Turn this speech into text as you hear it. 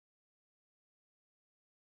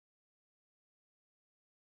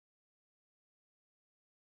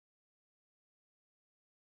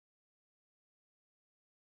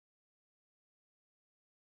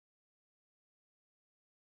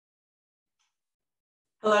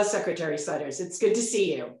Hello, Secretary Sudders. It's good to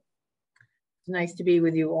see you. It's nice to be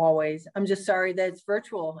with you always. I'm just sorry that it's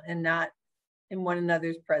virtual and not in one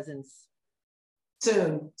another's presence.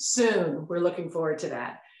 Soon. We're looking forward to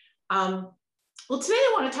that. Well, today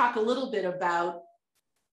I want to talk a little bit about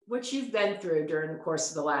what you've been through during the course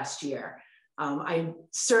of the last year. I'm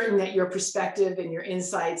certain that your perspective and your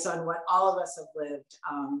insights on what all of us have lived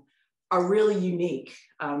are really unique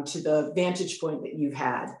to the vantage point that you've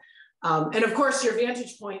had. And of course, your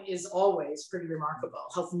vantage point is always pretty remarkable.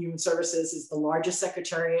 Health and Human Services is the largest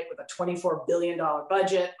secretariat with a $24 billion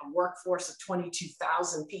budget, a workforce of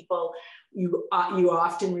 22,000 people. You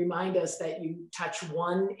often remind us that you touch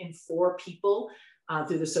 1 in 4 people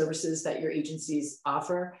through the services that your agencies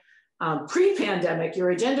offer. Pre-pandemic, your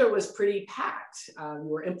agenda was pretty packed. You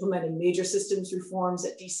were implementing major systems reforms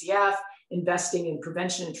at DCF, investing in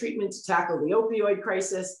prevention and treatment to tackle the opioid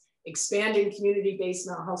crisis, expanding community-based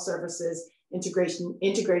mental health services,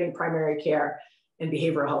 integrating primary care and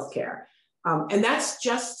behavioral health care. And that's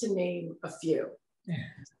just to name a few.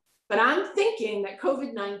 But I'm thinking that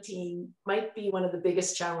COVID-19 might be one of the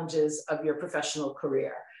biggest challenges of your professional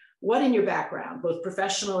career. What in your background, both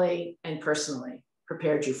professionally and personally,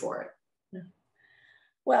 prepared you for it?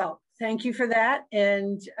 Well, thank you for that.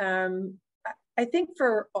 And I think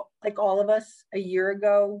for like all of us, a year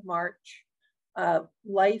ago, March,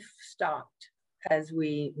 life stopped as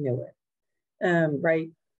we knew it, right?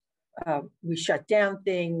 We shut down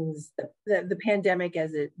things. The pandemic,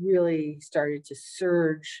 as it really started to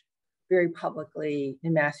surge very publicly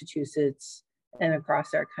in Massachusetts and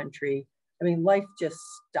across our country, I mean, life just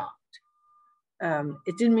stopped.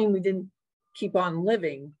 It didn't mean we didn't keep on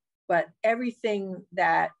living, but everything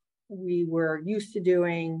that we were used to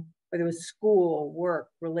doing, whether it was school, work,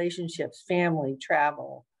 relationships, family,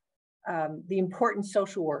 travel, the important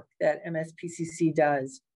social work that MSPCC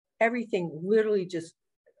does, everything literally just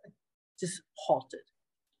halted.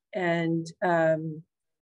 And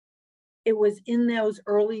it was in those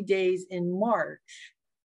early days in March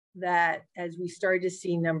that as we started to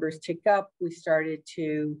see numbers tick up, we started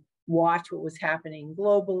to watch what was happening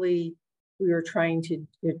globally. We were trying to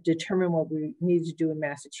determine what we needed to do in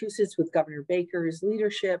Massachusetts with Governor Baker's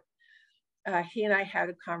leadership. He and I had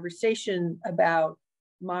a conversation about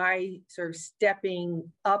my sort of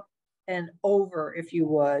stepping up and over, if you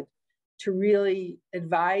would, to really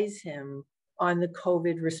advise him on the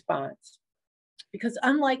COVID response. Because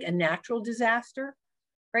unlike a natural disaster,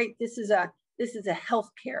 right, this is a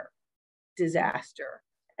healthcare disaster.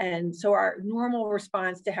 And so our normal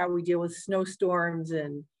response to how we deal with snowstorms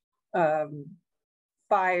and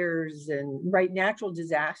fires and natural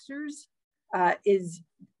disasters is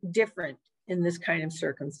different in this kind of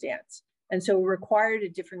circumstance. And so it required a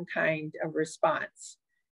different kind of response.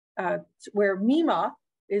 Where MEMA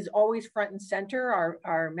is always front and center,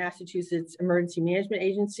 our Massachusetts Emergency Management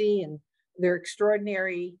Agency, and they're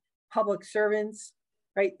extraordinary public servants,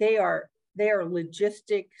 right? They are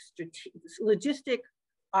logistic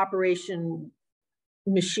operation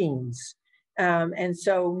machines. And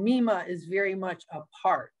so MEMA is very much a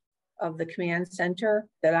part of the command center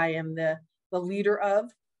that I am the leader of.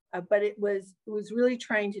 But it was really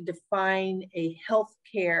trying to define a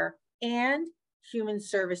healthcare and human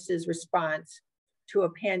services response to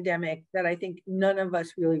a pandemic that I think none of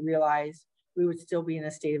us really realized we would still be in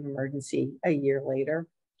a state of emergency a year later.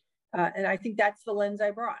 And I think that's the lens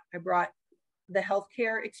I brought. I brought the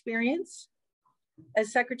healthcare experience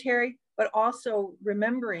as secretary, but also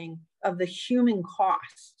remembering of the human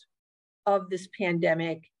cost of this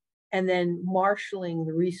pandemic, and then marshaling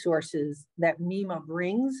the resources that MEMA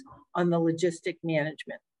brings on the logistic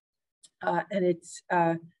management. And it's,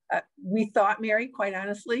 we thought, Mary, quite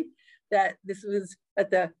honestly, that this was at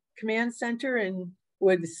the command center and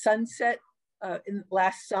would sunset in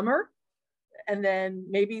last summer, and then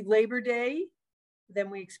maybe Labor Day. Then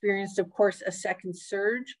we experienced, of course, a second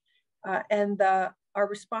surge, and our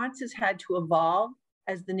responses had to evolve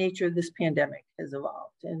as the nature of this pandemic has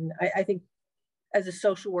evolved. And I think as a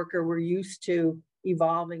social worker, we're used to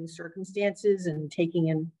evolving circumstances and taking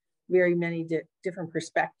in very many different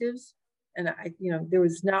perspectives. And there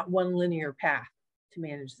was not one linear path to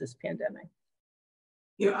manage this pandemic.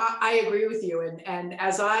 I agree with you. And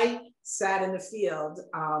as I sat in the field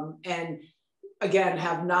and again,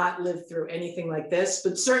 have not lived through anything like this,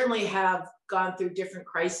 but certainly have gone through different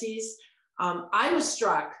crises, I was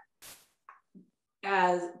struck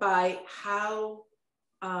by how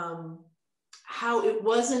it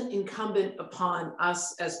wasn't incumbent upon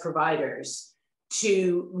us as providers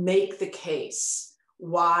to make the case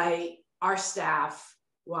why our staff,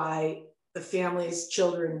 why the families,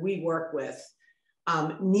 children we work with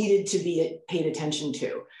needed to be paid attention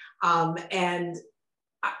to. And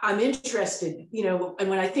I'm interested, you know, and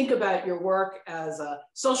when I think about your work as a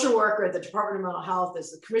social worker at the Department of Mental Health,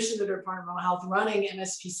 as the commissioner of the Department of Mental Health, running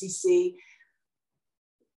MSPCC,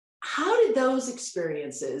 how did those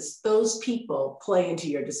experiences, those people, play into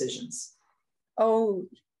your decisions? Oh,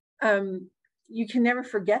 you can never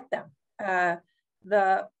forget them.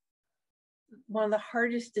 One of the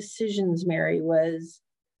hardest decisions, Mary, was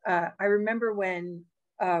I remember when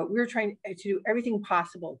we were trying to do everything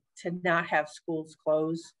possible to not have schools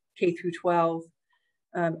close, K through 12,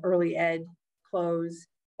 early ed close.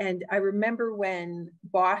 And I remember when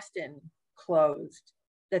Boston closed,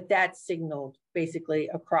 that signaled basically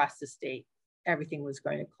across the state, everything was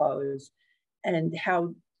going to close, and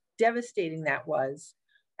how devastating that was,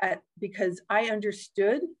 because I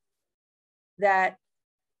understood that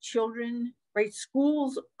children, right,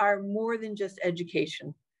 schools are more than just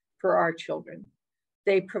education for our children.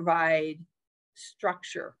 They provide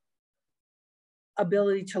structure,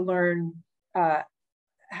 ability to learn how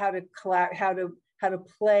to collaborate, how to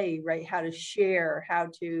play, right, how to share, how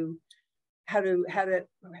to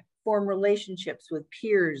form relationships with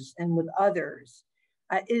peers and with others.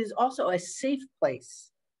 It is also a safe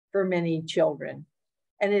place for many children,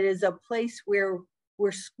 and it is a place where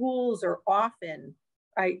schools are often,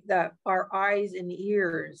 right, our eyes and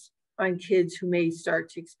ears on kids who may start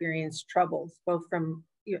to experience troubles, both from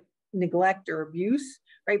neglect or abuse,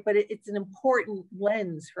 right? But it's an important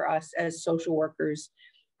lens for us as social workers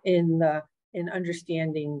in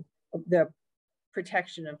understanding the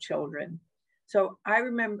protection of children. So I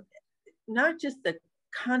remember not just the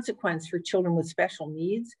consequence for children with special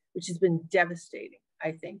needs, which has been devastating,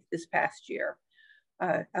 I think, this past year,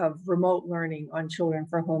 of remote learning on children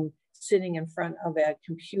for whom sitting in front of a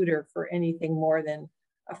computer for anything more than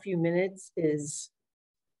a few minutes is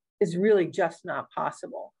really just not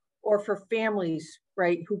possible. Or for families,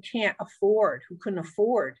 right, who couldn't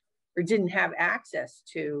afford or didn't have access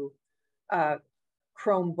to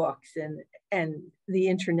Chromebooks and the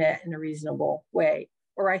internet in a reasonable way.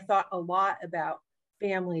 Or I thought a lot about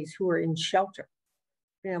families who are in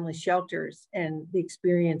family shelters, and the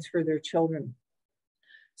experience for their children.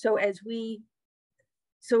 So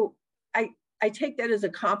I take that as a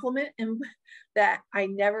compliment, and that I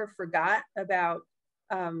never forgot about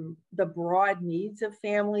the broad needs of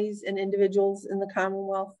families and individuals in the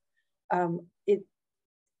Commonwealth.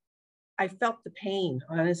 I felt the pain,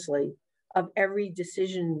 honestly, of every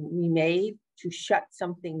decision we made to shut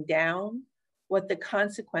something down, what the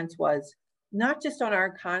consequence was, not just on our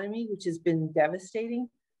economy, which has been devastating,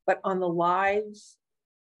 but on the lives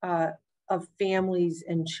of families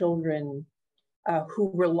and children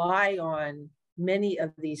who rely on many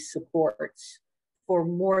of these supports for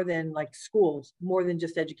more than like schools, more than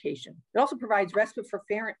just education. It also provides respite for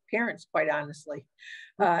parents, quite honestly,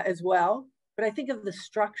 as well. But I think of the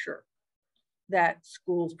structure that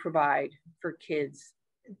schools provide for kids,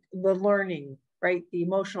 the learning, right? The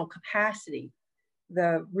emotional capacity,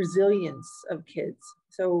 the resilience of kids.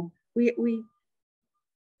 So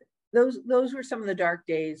those were some of the dark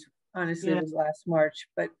days, honestly. Yeah. It was last March,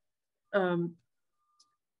 but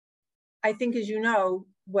I think, as you know,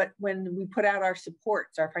 when we put out our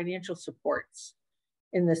supports, our financial supports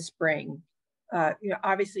in the spring,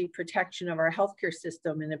 obviously protection of our healthcare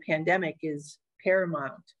system in a pandemic is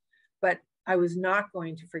paramount, but I was not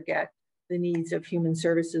going to forget the needs of human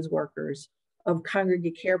services workers, of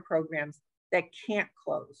congregate care programs that can't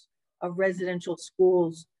close, of residential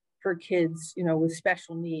schools for kids, with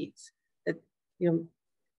special needs, that,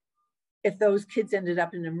 if those kids ended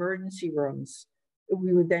up in emergency rooms,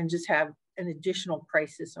 we would then just have an additional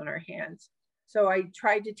crisis on our hands. So I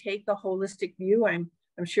tried to take a holistic view. I'm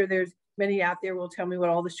sure there's many out there will tell me what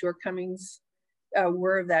all the shortcomings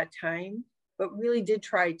were of that time, but really did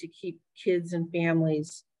try to keep kids and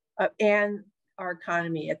families and our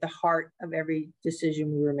economy at the heart of every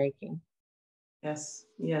decision we were making. Yes,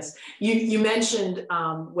 yes. You mentioned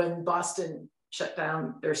when Boston shut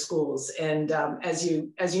down their schools, and as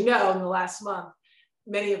you know, in the last month,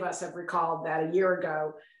 many of us have recalled that a year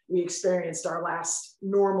ago we experienced our last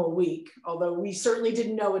normal week, although we certainly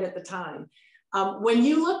didn't know it at the time. When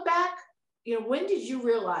you look back, when did you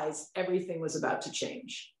realize everything was about to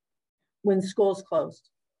change? When schools closed.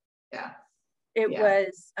 Yeah. It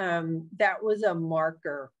was, that was a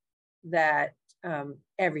marker that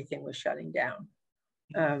everything was shutting down.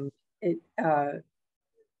 It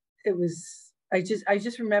was, I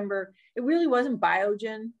just remember, it really wasn't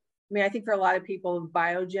Biogen. I mean, I think for a lot of people,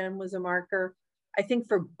 Biogen was a marker. I think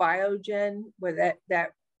for Biogen,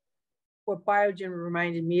 what Biogen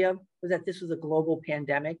reminded me of was that this was a global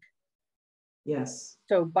pandemic. Yes.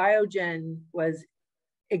 So Biogen was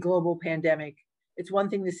a global pandemic. It's one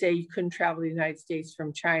thing to say you couldn't travel to the United States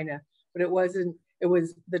from China, but it wasn't. It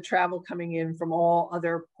was the travel coming in from all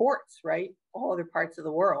other ports, right? All other parts of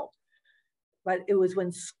the world. But it was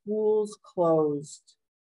when schools closed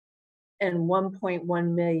and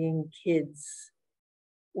 1.1 million kids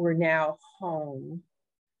were now home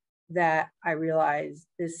that I realized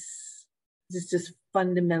this just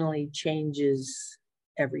fundamentally changes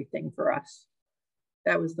everything for us.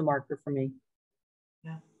 That was the marker for me.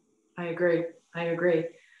 Yeah, I agree. I agree.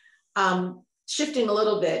 Shifting a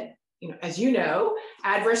little bit, as you know,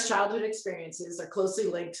 adverse childhood experiences are closely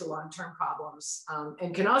linked to long-term problems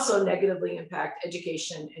and can also negatively impact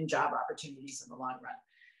education and job opportunities in the long run.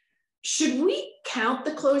 Should we count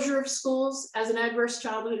the closure of schools as an adverse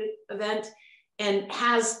childhood event? And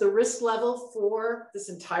has the risk level for this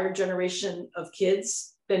entire generation of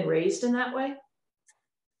kids been raised in that way?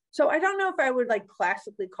 So I don't know if I would like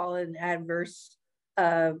classically call it an adverse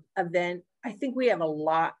event. I think we have a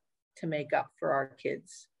lot to make up for our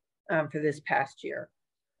kids for this past year.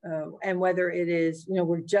 And whether it is,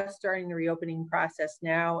 we're just starting the reopening process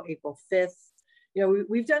now, April 5th.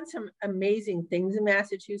 We've done some amazing things in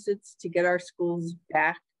Massachusetts to get our schools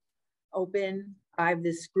back open. I have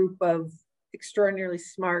this group of extraordinarily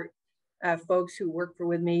smart folks who work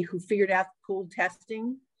with me who figured out pooled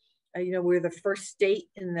testing. We're the first state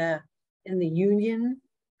in the union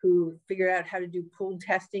who figured out how to do pooled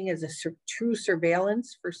testing as a true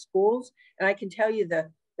surveillance for schools. And I can tell you the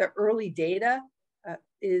early data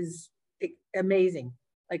is amazing,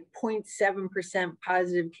 like 0.7%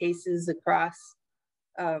 positive cases across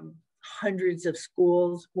hundreds of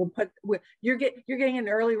schools. You're getting an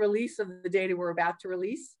early release of the data we're about to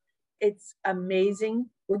release. It's amazing.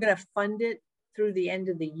 We're going to fund it through the end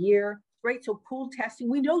of the year, right? So pooled testing,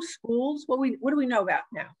 we know schools. What do we know about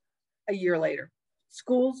now, a year later?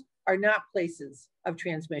 Schools are not places of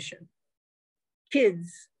transmission. Kids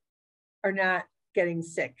are not getting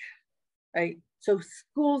sick, right? So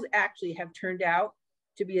schools actually have turned out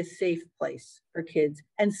to be a safe place for kids.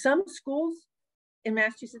 And some schools in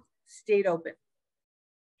Massachusetts stayed open.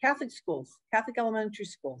 Catholic schools, Catholic elementary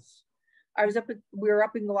schools. We were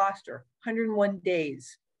up in Gloucester, 101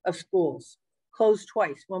 days of schools, closed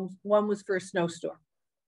twice. One was for a snowstorm.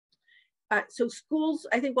 So schools,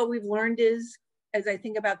 I think what we've learned is, as I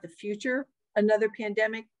think about the future, another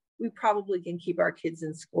pandemic, we probably can keep our kids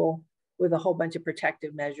in school with a whole bunch of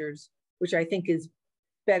protective measures, which I think is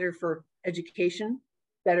better for education,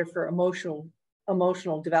 better for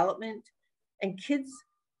emotional development. And kids,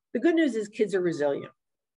 the good news is kids are resilient.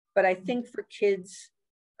 But I think for kids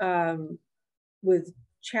with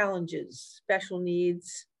challenges, special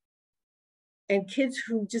needs, and kids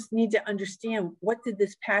who just need to understand what did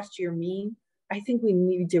this past year mean, I think we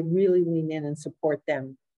need to really lean in and support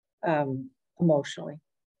them emotionally.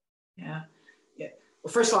 Yeah.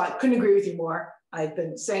 Well, first of all, I couldn't agree with you more. I've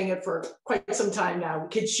been saying it for quite some time now.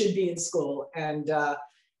 Kids should be in school and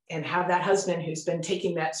have that husband who's been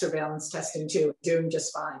taking that surveillance testing too, doing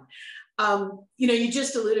just fine. You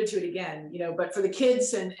just alluded to it again, but for the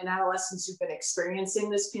kids and adolescents who've been experiencing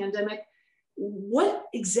this pandemic, well,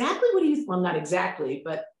 not exactly,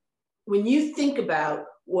 but when you think about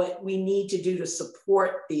what we need to do to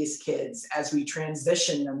support these kids as we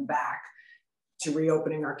transition them back to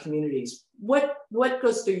reopening our communities, what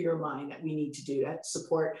goes through your mind that we need to do to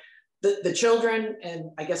support the children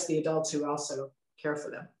and I guess the adults who also care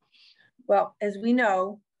for them? Well, as we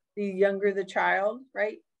know, the younger the child,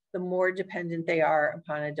 right, the more dependent they are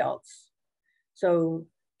upon adults. So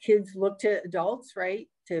kids look to adults, right,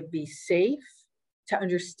 to be safe, to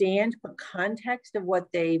understand, put context of what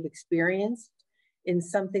they've experienced in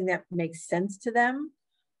something that makes sense to them.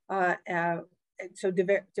 So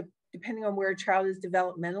depending on where a child is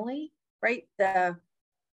developmentally, right, the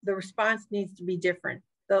response needs to be different.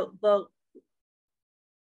 The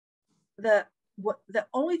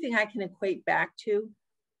only thing I can equate back to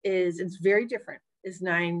is, it's very different, is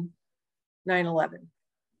 9/11.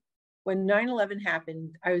 When 9/11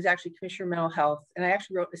 happened, I was actually Commissioner of Mental Health, and I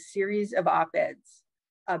actually wrote a series of op-eds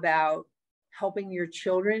about helping your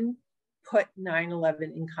children put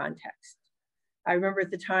 9/11 in context. I remember at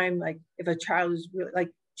the time, like, if a child is really,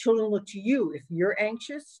 like, children look to you. If you're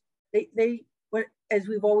anxious, they as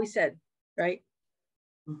we've always said, right?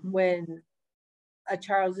 Mm-hmm. When a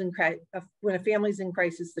child's in crisis, when a family's in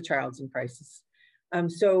crisis, the child's in crisis.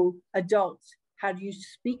 So adults, how do you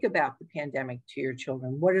speak about the pandemic to your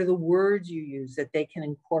children? What are the words you use that they can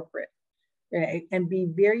incorporate? Right? And be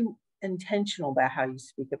very intentional about how you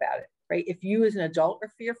speak about it, right? If you as an adult are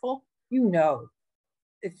fearful,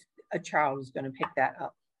 if a child is going to pick that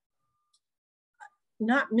up.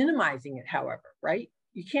 not minimizing it, however, right?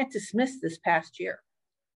 You can't dismiss this past year.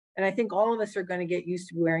 And I think all of us are going to get used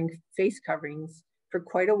to wearing face coverings for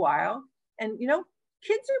quite a while. And, you know,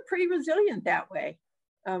 kids are pretty resilient that way.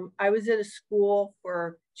 I was at a school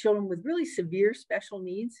for children with really severe special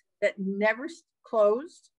needs that never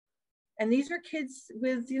closed. And these are kids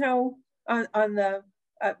with, you know,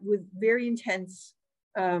 with very intense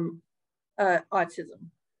autism.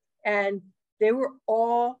 And they were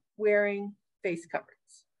all wearing face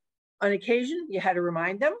coverings. On occasion, you had to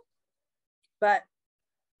remind them, but,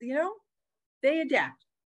 you know, they adapt.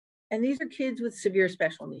 And these are kids with severe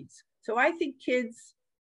special needs. So I think kids,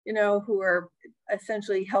 you know, who are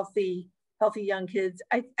essentially healthy young kids,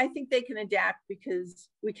 I think they can adapt because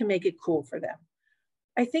we can make it cool for them.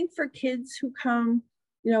 I think for kids who come,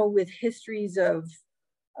 you know, with histories of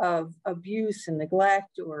abuse and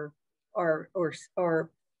neglect, or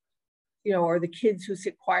you know, or the kids who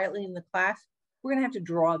sit quietly in the class, we're gonna have to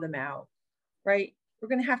draw them out, right? We're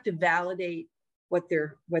gonna have to validate what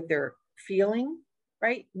they're feeling,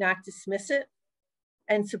 right? Not dismiss it,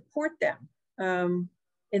 and support them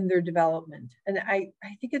in their development. And I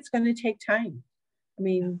think it's gonna take time. I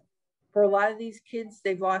mean, for a lot of these kids,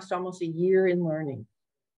 they've lost almost a year in learning.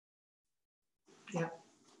 Yeah.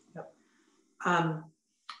 Yep.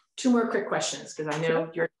 Two more quick questions, because I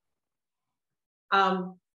know you're.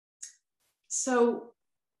 So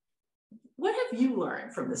what have you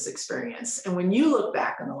learned from this experience? And when you look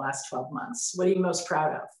back on the last 12 months, what are you most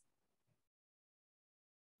proud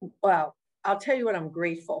of? Well, I'll tell you what I'm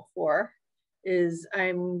grateful for is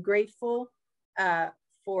I'm grateful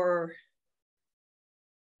for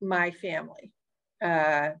my family.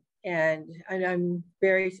 And I'm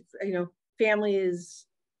very, you know, family is,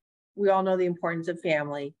 we all know the importance of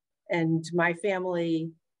family. And my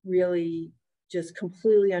family really just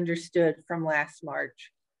completely understood from last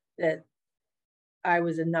March that I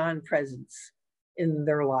was a non-presence in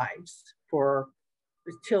their lives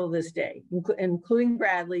till this day, including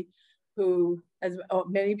Bradley, who, as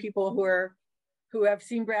many people who have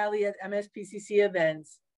seen Bradley at MSPCC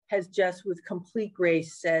events, has just with complete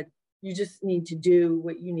grace said, you just need to do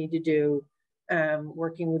what you need to do,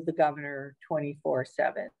 working with the governor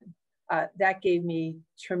 24/7. That gave me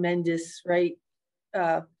tremendous, right,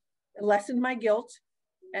 lessened my guilt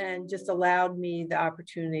and just allowed me the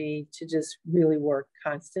opportunity to just really work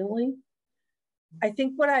constantly. I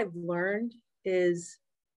think what I've learned is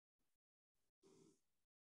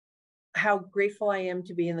how grateful I am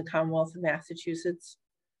to be in the Commonwealth of Massachusetts.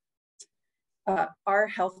 Our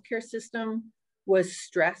healthcare system was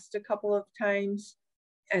stressed a couple of times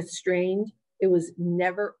and strained. It was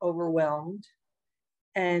never overwhelmed.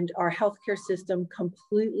 And our healthcare system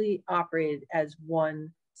completely operated as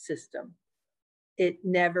one system. It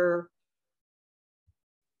never,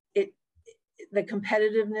 the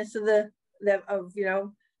competitiveness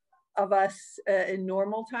of us in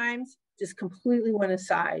normal times just completely went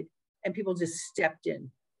aside, and people just stepped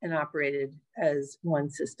in and operated as one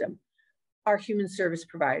system. Our human service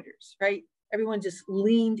providers, right? Everyone just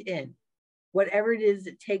leaned in, whatever it is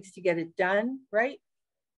it takes to get it done, right?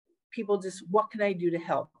 People just, what can I do to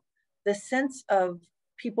help? The sense of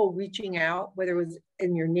people reaching out, whether it was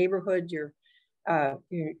in your neighborhood, to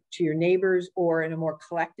your neighbors, or in a more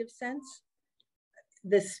collective sense,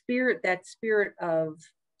 that spirit of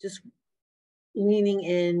just leaning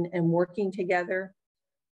in and working together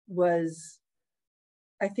was,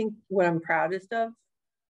 I think, what I'm proudest of.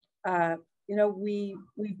 You know,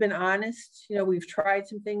 we've been honest. You know, we've tried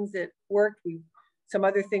some things that worked. Some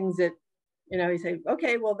other things that, you know, you say,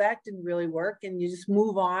 okay, well, that didn't really work, and you just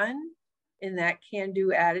move on in that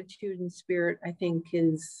can-do attitude and spirit. I think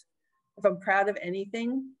is, if I'm proud of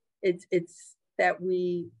anything, it's that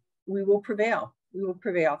we will prevail. We will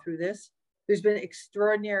prevail through this. There's been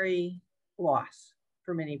extraordinary loss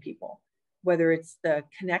for many people, whether it's the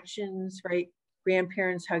connections, right?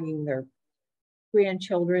 Grandparents hugging their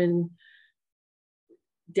grandchildren,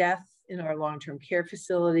 death in our long-term care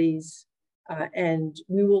facilities. And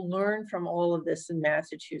we will learn from all of this in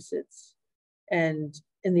Massachusetts. And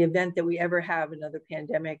in the event that we ever have another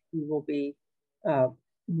pandemic, we will be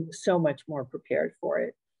so much more prepared for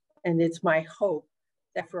it. And it's my hope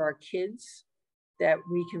that for our kids, that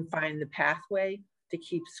we can find the pathway to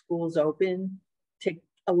keep schools open, to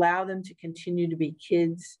allow them to continue to be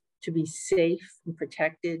kids, to be safe and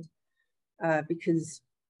protected, because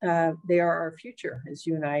they are our future, as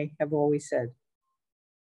you and I have always said.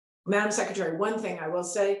 Madam Secretary, one thing I will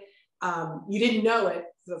say, you didn't know it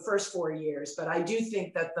for the first 4 years, but I do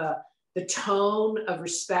think that the tone of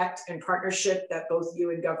respect and partnership that both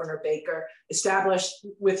you and Governor Baker established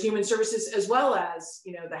with human services, as well as,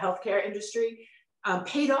 you know, the healthcare industry,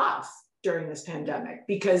 paid off during this pandemic,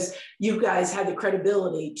 because you guys had the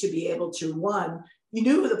credibility to be able to, one, you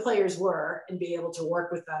knew who the players were and be able to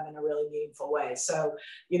work with them in a really meaningful way. So,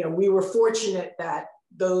 you know, we were fortunate that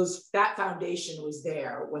that foundation was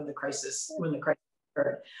there when the crisis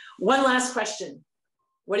occurred. One last question.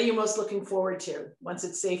 What are you most looking forward to once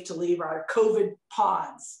it's safe to leave our COVID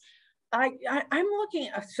pods? I'm looking,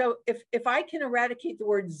 so if I can eradicate the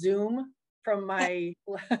word Zoom from my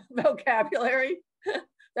vocabulary,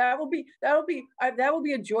 that will be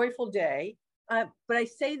a joyful day. But I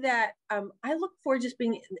say that I look forward to just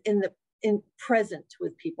being in present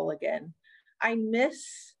with people again. I miss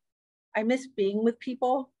being with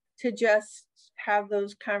people, to just have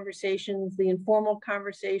those conversations, the informal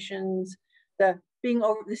conversations. The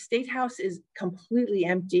State House is completely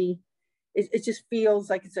empty. It just feels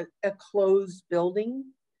like it's a closed building.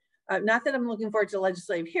 Not that I'm looking forward to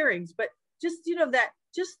legislative hearings, but just, you know, that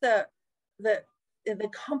just the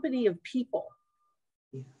company of people,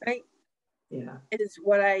 right? Yeah, is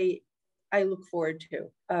what I look forward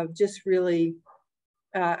to. Just really,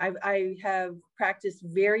 I have practiced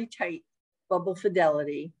very tight bubble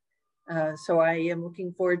fidelity. So I am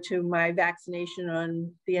looking forward to my vaccination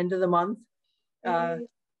on the end of the month.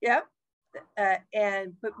 Yeah.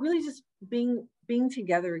 But really just being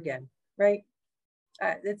together again, right?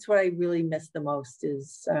 That's what I really miss the most,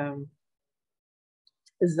 is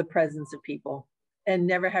the presence of people, and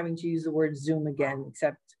never having to use the word Zoom again,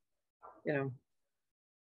 except, you know,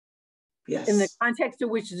 yes, in the context of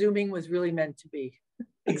which Zooming was really meant to be.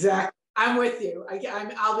 Exactly. I'm with you.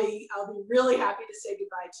 I'll be really happy to say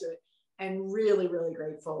goodbye to it, and really, really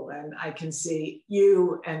grateful. And I can see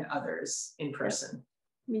you and others in person.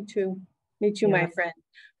 Me too. Me too, yeah. My friend.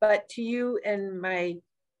 But to you and my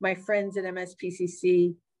friends at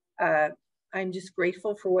MSPCC, I'm just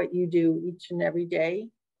grateful for what you do each and every day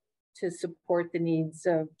to support the needs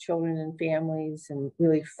of children and families, and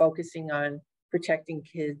really focusing on protecting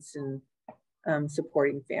kids and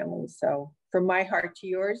supporting families. So from my heart to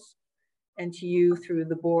yours, and to you through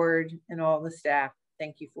the board and all the staff,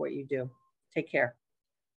 thank you for what you do. Take care.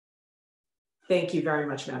 Thank you very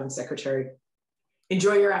much, Madam Secretary.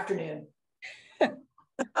 Enjoy your afternoon.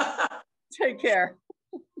 Take care.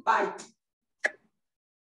 Bye.